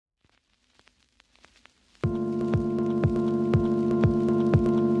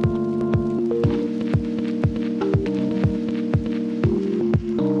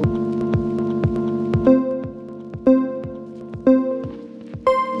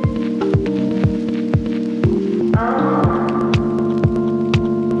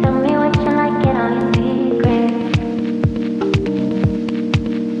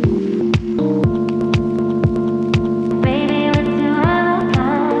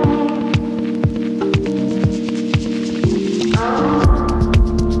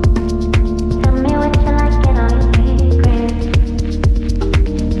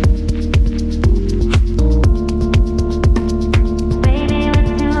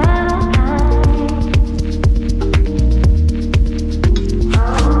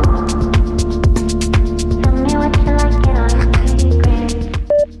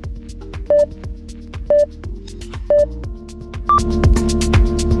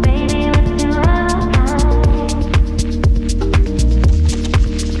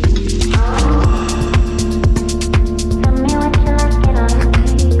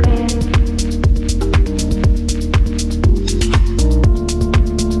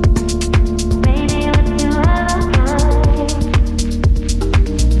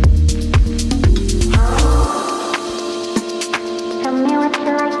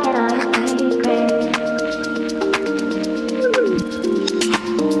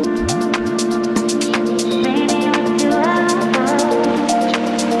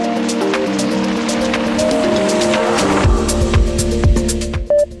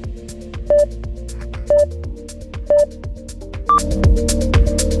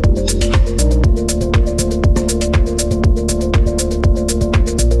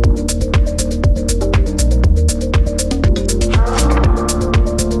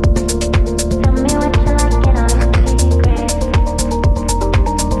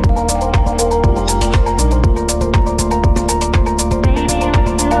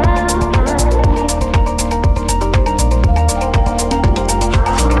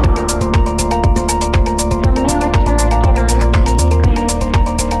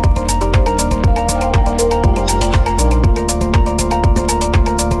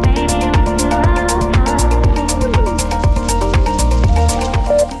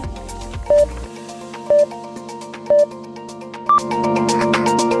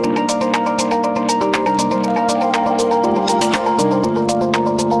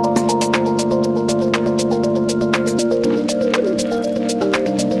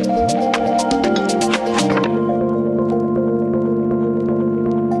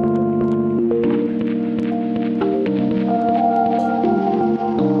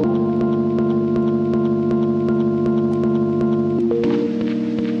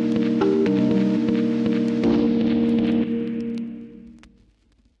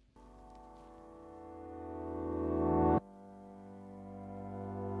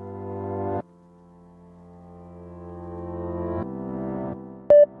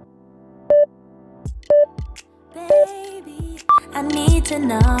I need to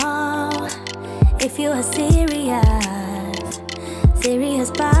know if you are serious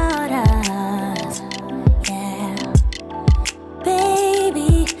about us. Yeah,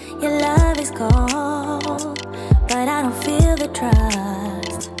 baby, your love is cold, but I don't feel the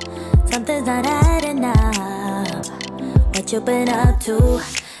trust. Something's not adding up. What you been up to?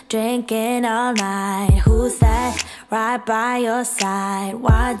 Drinking all night. Who's that right by your side?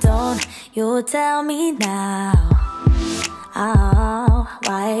 Why don't you tell me now? Oh,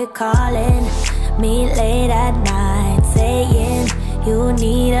 why you calling me late at night, saying you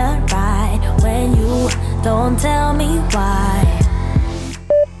need a ride when you don't tell me why?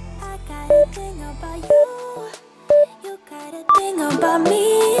 I got a thing about you, you got a thing about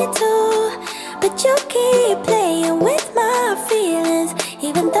me too, but you keep playing with my feelings,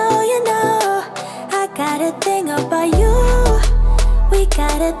 even though you know I got a thing about you. We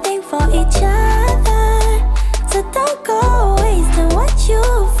got a thing for each other, so don't go wasting what you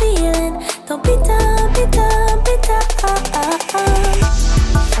feeling. Don't be dumb, be dumb, be dumb.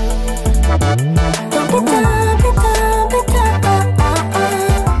 Don't be dumb, be dumb, be dumb.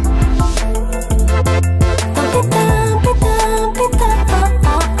 Don't be dumb, be dumb, be dumb.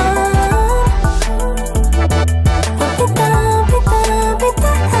 Don't be dumb, be dumb, be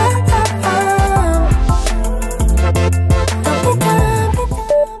dumb. Don't be dumb, be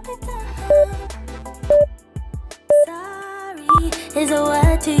dumb, be dumb. Sorry is a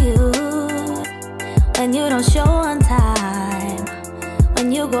word to you when you don't show on time,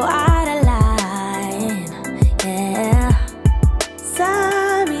 when you go out of line. Yeah,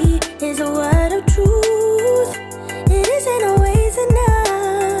 sorry is a word of truth. It isn't always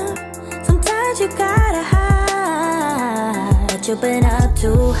enough. Sometimes you gotta hide what you've been up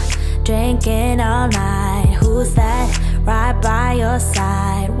to. Drinking all night. Who's that right by your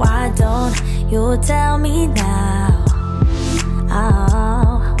side? Why don't you tell me now?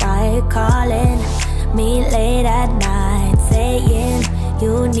 Oh, why you calling me late at night, saying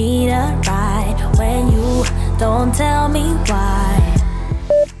you need a ride when you don't tell me why?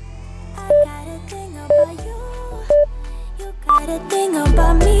 I got a thing about you, you got a thing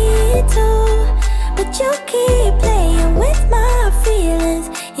about me too, but you keep playing with my feelings,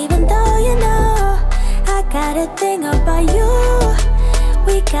 even though you know I got a thing about you.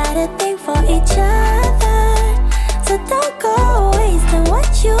 We got a thing for each other, so don't go wasting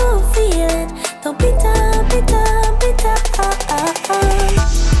what you feeling. Don't be dumb, be dumb, be dumb.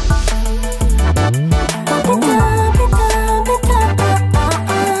 Don't be dumb, be dumb, be dumb.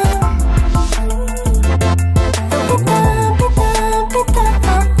 Don't be dumb, be dumb, be dumb.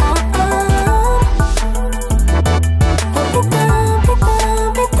 Don't be dumb, be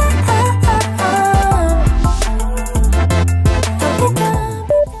dumb, be dumb. Don't be dumb,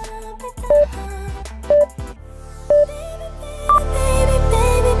 be dumb, be dumb. Baby,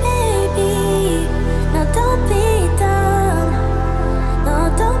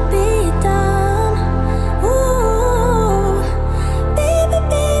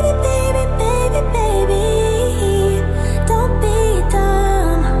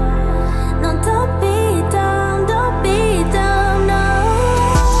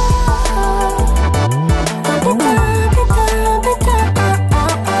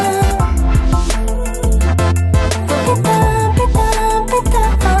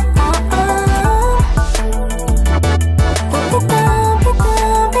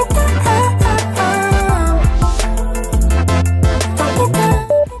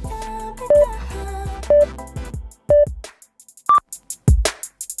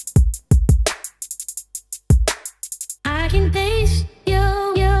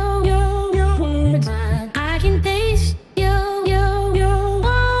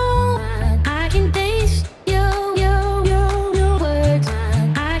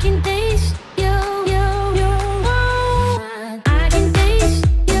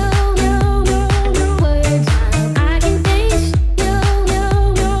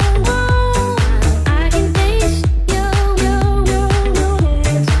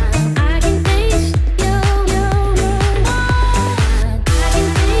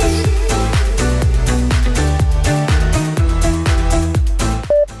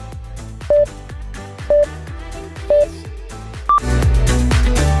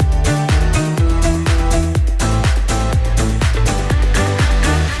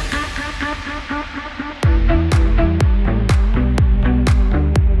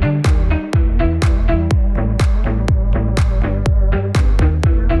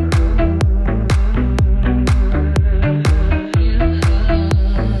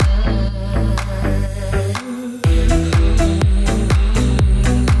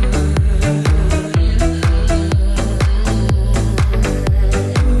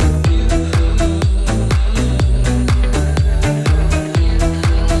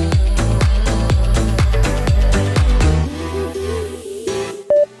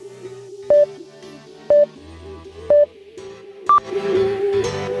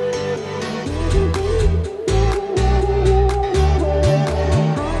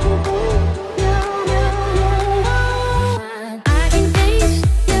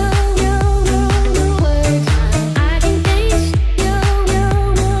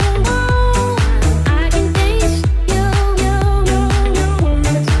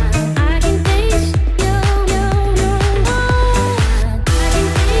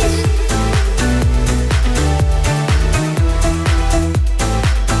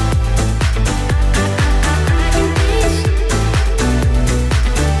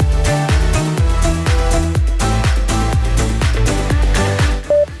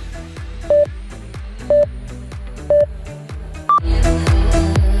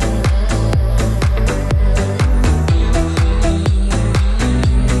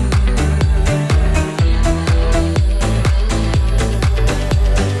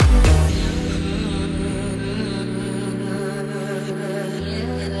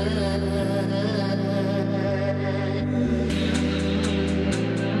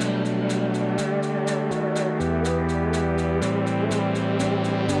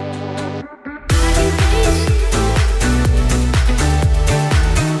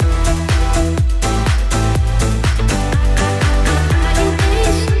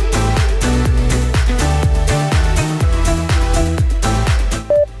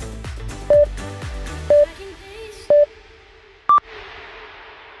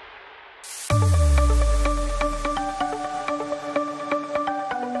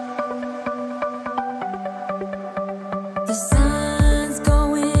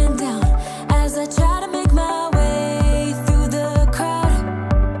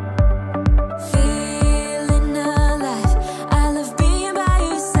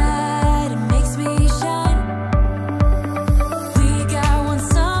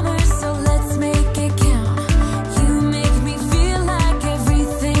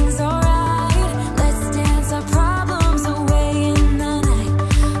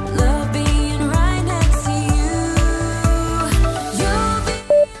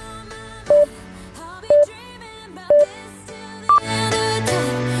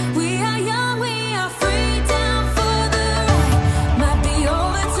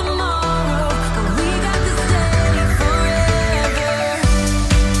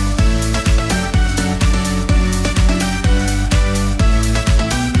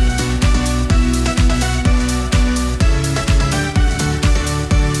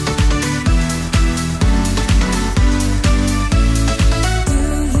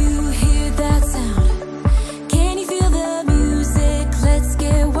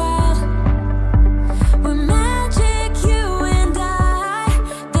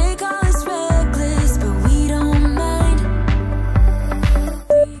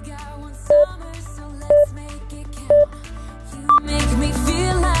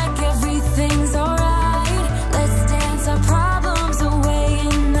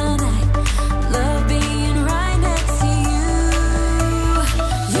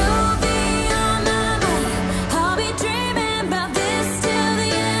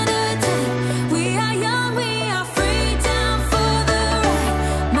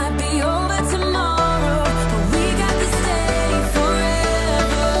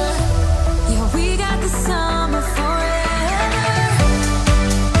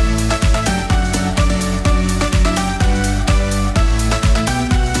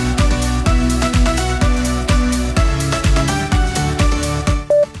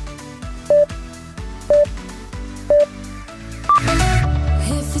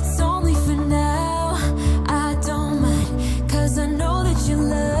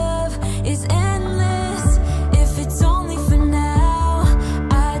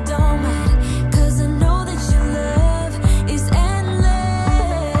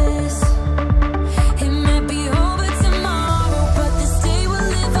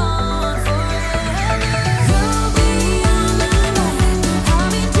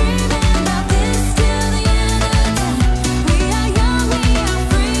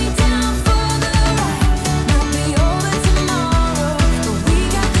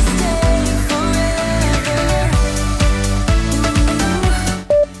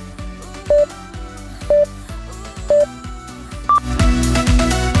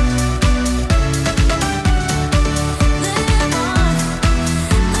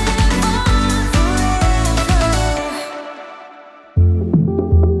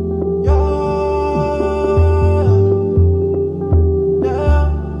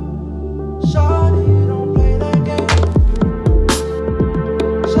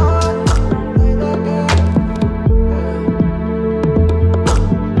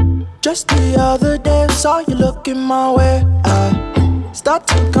 saw you looking my way, I start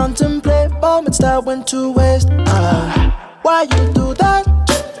to contemplate moments that went to waste. Why you do that?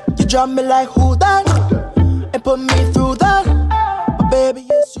 You drop me like who that? And put me through that. But baby,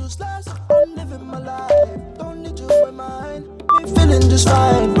 it's useless. I'm living my life, don't need you in mind. Me feeling just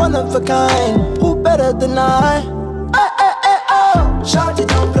fine, one of a kind. Who better than I? Oh, Shawty,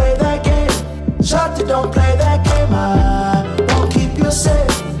 don't play that game. Shawty, don't play that game. I won't keep you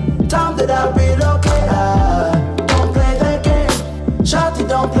safe. Time that I relocate. I don't play that game. Shawty,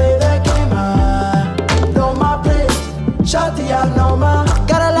 don't play that game. I know my place. Shawty, I know my.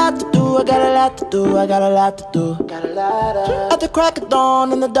 Got a lot to do, I got a lot to do, I got a lot to do. Got a lot of. At the crack of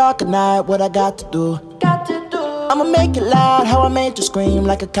dawn, in the dark of night, what I got to do? Got to do. I'ma make it loud, how I made you scream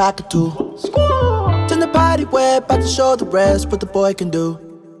like a cockatoo. Squall. Turn the party wet, about to show the rest what the boy can do.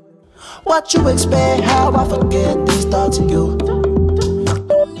 What you expect, how I forget these thoughts of you.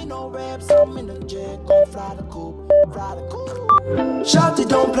 Don't need no reps, I'm in the jet, gon' fly the coop, fly the coop. Shawty,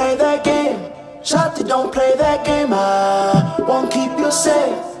 don't play that game. Shawty, don't play that game. I won't keep you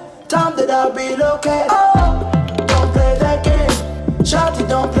safe. Time that I relocate. Oh, don't play that game. Shawty,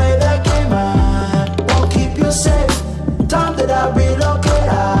 don't play that game. I won't keep you safe. Time that I relocate.